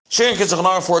Sharing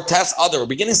Kitzur for test Adar. We're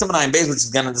beginning some nine base, which is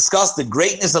going to discuss the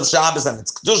greatness of Shabbos and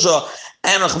its kedusha,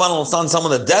 and Rahman al-San,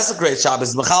 someone that desecrates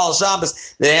Shabbos, Mechal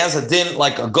Shabbos, that has a din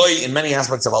like a goy in many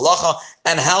aspects of halacha,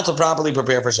 and how to properly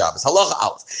prepare for Shabbos. Halacha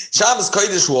Aleph. Shabbos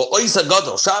kodesh hu oisa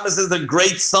gadol. Shabbos is the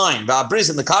great sign. Va'abris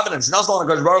in the covenant. Shnasal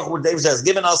HaKadosh Baruch Hu, David has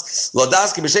given us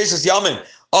Ladaski b'sheishes yamim.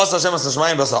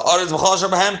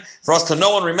 For us to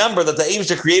know and remember that the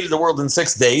Eibusher created the world in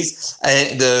 6 days,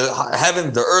 the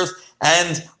heaven, the earth,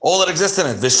 and all that exists in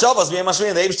it. The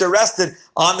Eibusher rested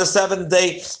on the 7th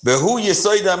day.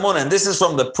 And this is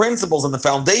from the principles and the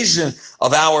foundation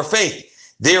of our faith.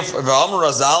 Therefore,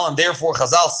 and therefore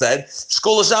Chazal said,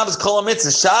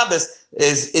 Shabbos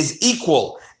is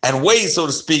equal and weighs, so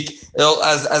to speak,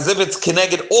 as if it's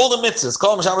connected all the mitzvahs.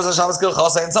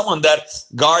 And someone that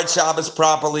guards Shabbos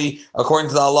properly, according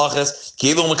to the halachas,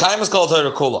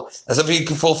 as if he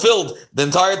fulfilled the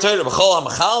entire Torah.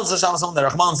 Someone that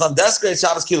Rahman son desecrates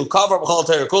Shabbos,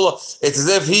 it's as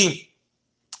if he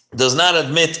does not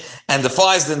admit and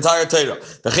defies the entire Torah.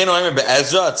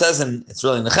 It says it's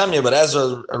really Nehemiah, but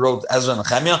Ezra wrote Ezra and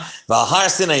Nehemiah.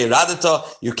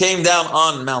 You came down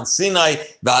on Mount Sinai. You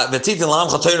gave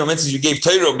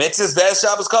Torah mitzvahs,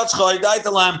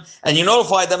 and you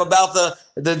notified them about the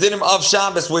dinim of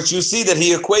Shabbos, which you see that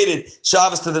he equated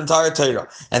Shabbos to the entire Torah.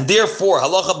 And therefore,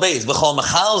 halacha beis,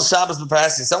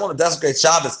 someone who desecrates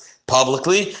Shabbos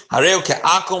publicly,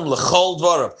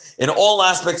 in all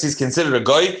aspects he's considered a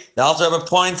goy. The Alter Rebbe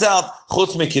points out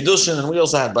chutz mikidushin, and we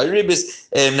also had by ribis.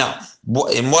 Now,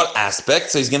 in what aspect?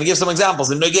 So he's going to give some examples.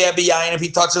 If he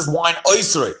touches wine,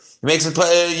 oisrei, he makes it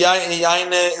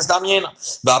yain istam yena.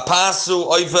 V'apasu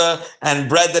oiva, and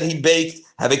bread that he baked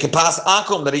have a kapas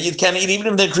akum that a yid can eat, even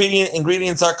if the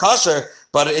ingredients are kosher.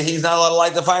 But he's not allowed to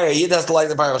light the fire. He has to light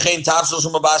the fire. If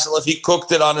he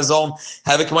cooked it on his own,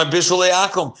 as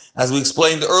we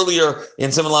explained earlier in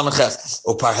Siman Lamed Ches.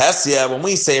 When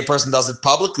we say a person does it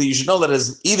publicly, you should know that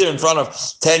it's either in front of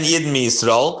 10 Yidden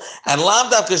Yisrael, and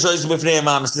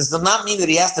this does not mean that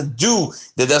he has to do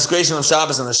the desecration of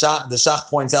Shabbos, and the Shach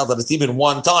points out that it's even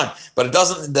one time, but it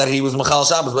doesn't that he was Mechal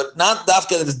Shabbos, but not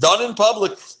Dafka, that it's done in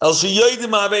public. He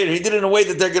did it in a way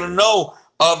that they're going to know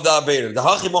of the Adar. The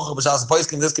Hachi Mocha b'Shas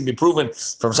Poiskim, this can be proven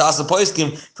from Shas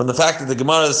Poiskim, from the fact that the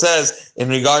Gemara says in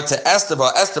regard to Esther,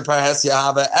 but Esther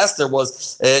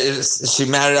was, she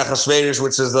married Achashverosh,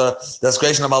 which is the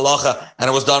desecration of Halacha, and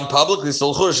it was done publicly,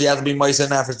 so she had to be Moisa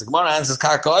and after the Gemara answers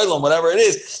Karka Oilom, whatever it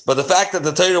is. But the fact that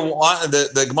the Torah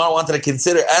the Gemara wanted to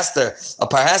consider Esther a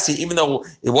Parhasi, even though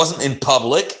it wasn't in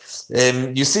public,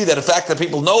 you see that the fact that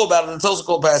people know about it, it's also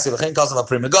called Parhasi. V'chein kasav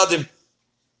ha'prim megadim.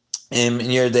 In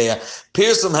your day,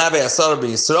 Pearson have a Asar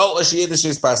b'Yisrael, a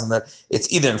Yiddish person that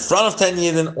it's either in front of 10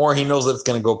 Yidden or he knows that it's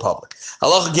going to go public.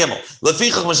 Halacha Gimel.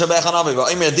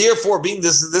 Therefore, being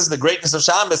this is the greatness of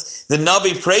Shabbos, the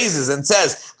Navi praises and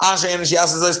says, Asher Enish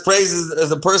Yasas praises as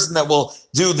a person that will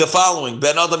do the following: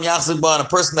 Ben Adam Yachzid Ban, a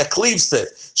person that cleaves to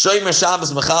it. Shomer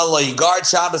Shabbos Mechala, he guards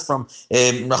Shabbos from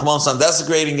Rahman son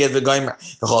desecrating it. Shomer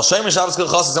Shabbos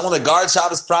Kilchos, someone that guards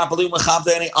Shabbos properly.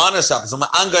 Mechabda, and he honors Shabbos.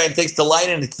 And takes delight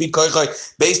in it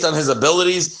based on his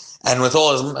abilities and with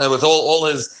all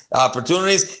his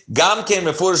opportunities. Gam came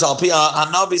before Shalpi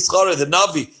Hanavi Schar, the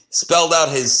Navi spelled out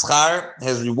his schar,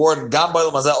 his reward. Gam by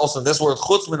also in this word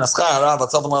chutz min schar.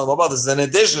 This is in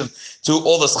addition to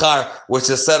all the schar which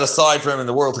is set aside for him in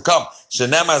the world to come.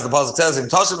 Shenem, as the pasuk says,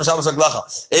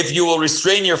 if you will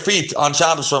restrain your feet on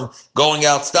Shabbos from going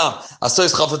out stam,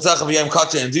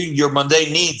 and doing your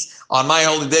mundane needs on my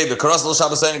holy day,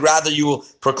 rather you will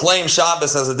proclaim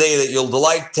Shabbos as a day that you'll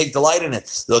take delight in it.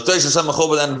 The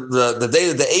day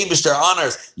that the Eibusher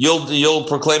honors, you'll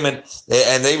proclaim it,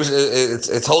 and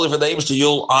it's holy for the Eibusher.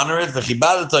 You'll honor it,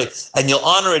 and you'll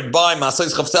honor it by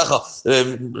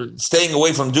staying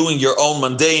away from doing your own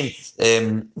mundane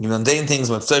things,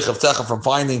 from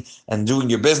finding and doing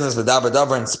your business with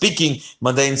davar and speaking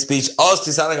mundane speech.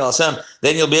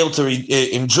 Then you'll be able to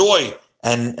enjoy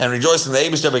and rejoice in the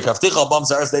Eibusher. The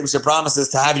Eibusher promises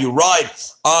to have you ride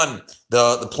on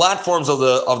the platforms of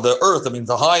the earth. I mean,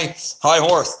 the high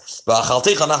horse.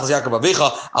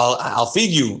 I'll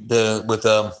feed you with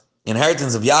the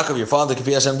inheritance of Yaakov, your father, as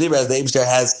the Eibusher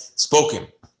has spoken.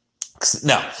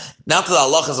 Now to the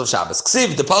halachas of Shabbos.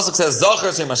 Ksiv, the pasuk says,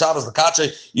 "Zachar Shem Shabbos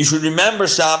l'katshe." You should remember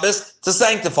Shabbos to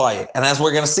sanctify it. And as we're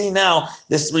going to see now,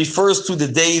 this refers to the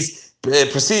days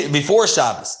before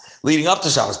Shabbos. leading up to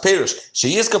Shabbos. Perush.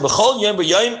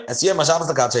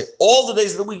 All the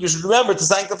days of the week you should remember to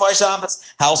sanctify Shabbos.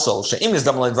 How so?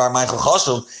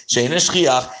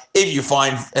 If you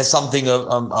find something,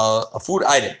 a food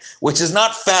item, which is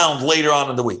not found later on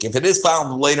in the week. If it is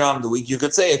found later on in the week, you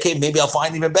could say, okay, maybe I'll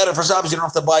find even better for Shabbos. You don't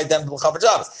have to buy it then for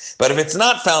Shabbos. But if it's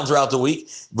not found throughout the week,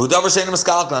 and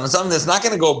something that's not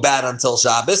going to go bad until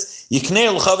Shabbos, you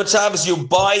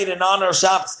buy it in honor of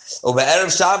Shabbos. Over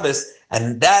Erev Shabbos,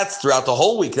 and that's throughout the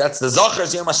whole week. That's the Zachar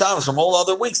Yom HaShabbos from all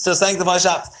other weeks to sanctify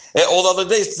Shabbos. All other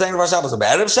days to sanctify Shabbos. Over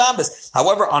Erev Shabbos.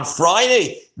 However, on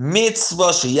Friday,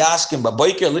 mitzvah sheyashkim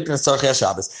b'boiker liknas tzarchei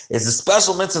Shabbos. It's a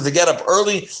special mitzvah to get up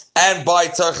early and buy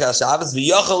tzarchei Shabbos.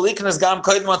 V'yachal liknas gam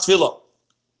koydem atfilah.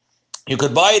 You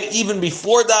could buy it even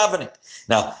before davening.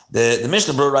 Now, the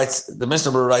Mishnah Berurah writes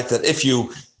that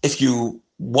if you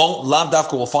won't, Lav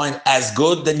Dafka will find as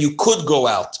good, then you could go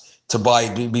out to buy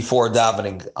before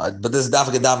davening. But this is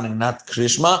Dafka davening, not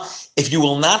Krishma. If you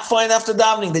will not find after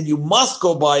davening, then you must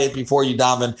go buy it before you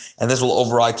daven, and this will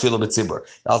override Tefillah B'tzibur.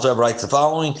 The Alter Rebbe writes the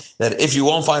following, that if you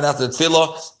won't find after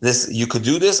Tefillah, you could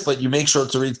do this, but you make sure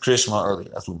to read Krishma early,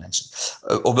 as we mentioned.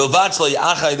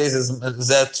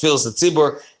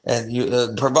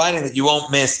 And providing that you won't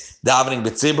miss davening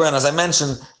B'tzibur. And as I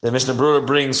mentioned, the Mishnah Berurah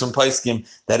brings from Paiskim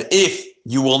that if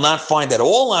you will not find at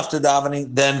all after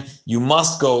davening, then you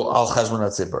must go al cheshbon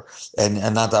hatzibur and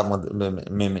not daven with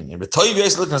minyan.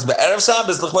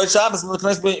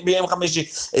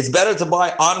 It's better to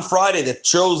buy on Friday that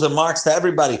shows and marks to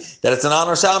everybody that it's an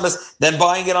honor Shabbos than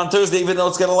buying it on Thursday, even though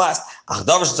it's going to last. If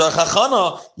there's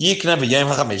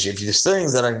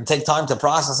things that are going to take time to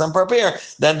process and prepare,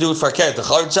 then do it for Keret. The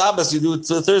Chayot Shabbos, you do it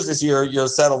to Thursday, so you're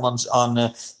settled on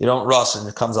you don't rush and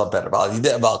it comes out better.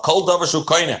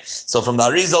 So from the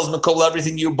Arizal's Mekol,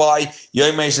 everything you buy,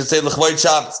 Yoimei should say L'chvoid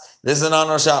Shabbos. This is an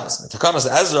honor of Shabbos. Takanas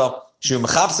Ezra,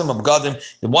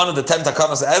 one of the 10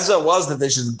 Takanas Ezra was that they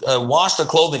should wash the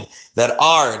clothing that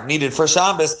are needed for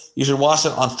Shabbos. You should wash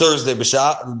it on Thursday,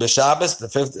 B'Shabbos, the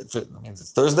 5th, means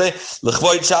it's Thursday.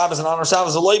 L'chvoid Shabbos, an honor of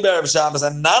Shabbos, Eloi Be'erev Shabbos,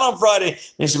 and not on Friday.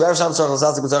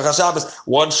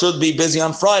 One should be busy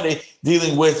on Friday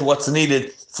dealing with what's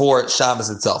needed for Shabbos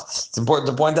itself. It's important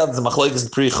to point out that the Machlokes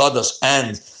Pri Chodesh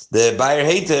and the Bayer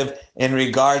Hativ in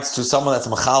regards to someone that's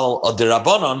Machal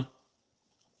Adirabonon,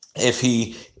 if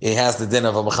he has the din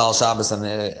of a Machal Shabbos and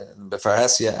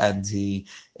Befarhesia,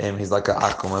 and he's like a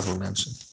Akum, as we mentioned.